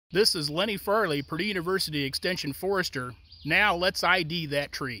This is Lenny Farlee, Purdue University Extension Forester. Now let's ID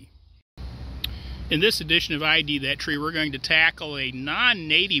that tree. In this edition of ID That Tree, we're going to tackle a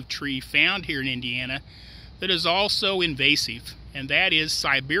non-native tree found here in Indiana that is also invasive, and that is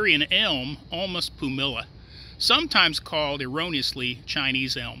Siberian Elm, Ulmus pumila, sometimes called erroneously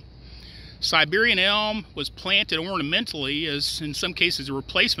Chinese elm. Siberian elm was planted ornamentally as, in some cases, a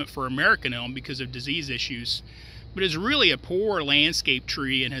replacement for American elm because of disease issues, but is really a poor landscape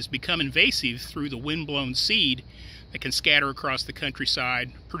tree and has become invasive through the wind-blown seed that can scatter across the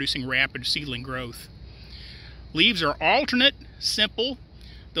countryside, producing rapid seedling growth. Leaves are alternate, simple.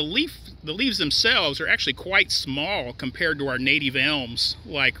 The leaves themselves are actually quite small compared to our native elms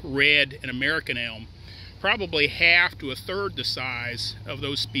like red and American elm, probably half to a third the size of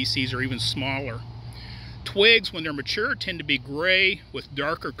those species or even smaller. Twigs, when they're mature, tend to be gray with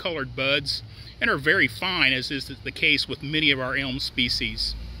darker colored buds and are very fine, as is the case with many of our elm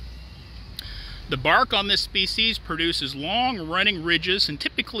species. The bark on this species produces long running ridges and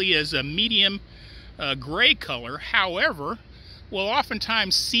typically is a medium gray color. However, we'll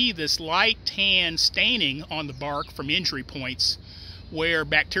oftentimes see this light tan staining on the bark from injury points where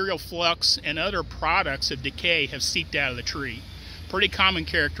bacterial flux and other products of decay have seeped out of the tree. Pretty common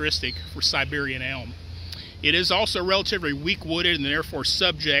characteristic for Siberian elm. It is also relatively weak-wooded and therefore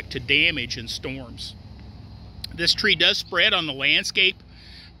subject to damage in storms. This tree does spread on the landscape,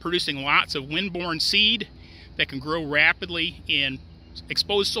 producing lots of wind-borne seed that can grow rapidly in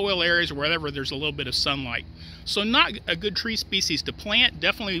exposed soil areas or wherever there's a little bit of sunlight. So not a good tree species to plant,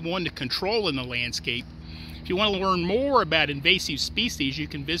 definitely one to control in the landscape. If you want to learn more about invasive species, you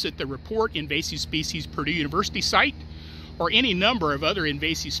can visit the Report Invasive Species Purdue University site or any number of other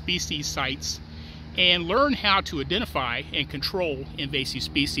invasive species sites and learn how to identify and control invasive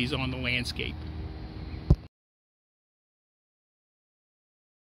species on the landscape.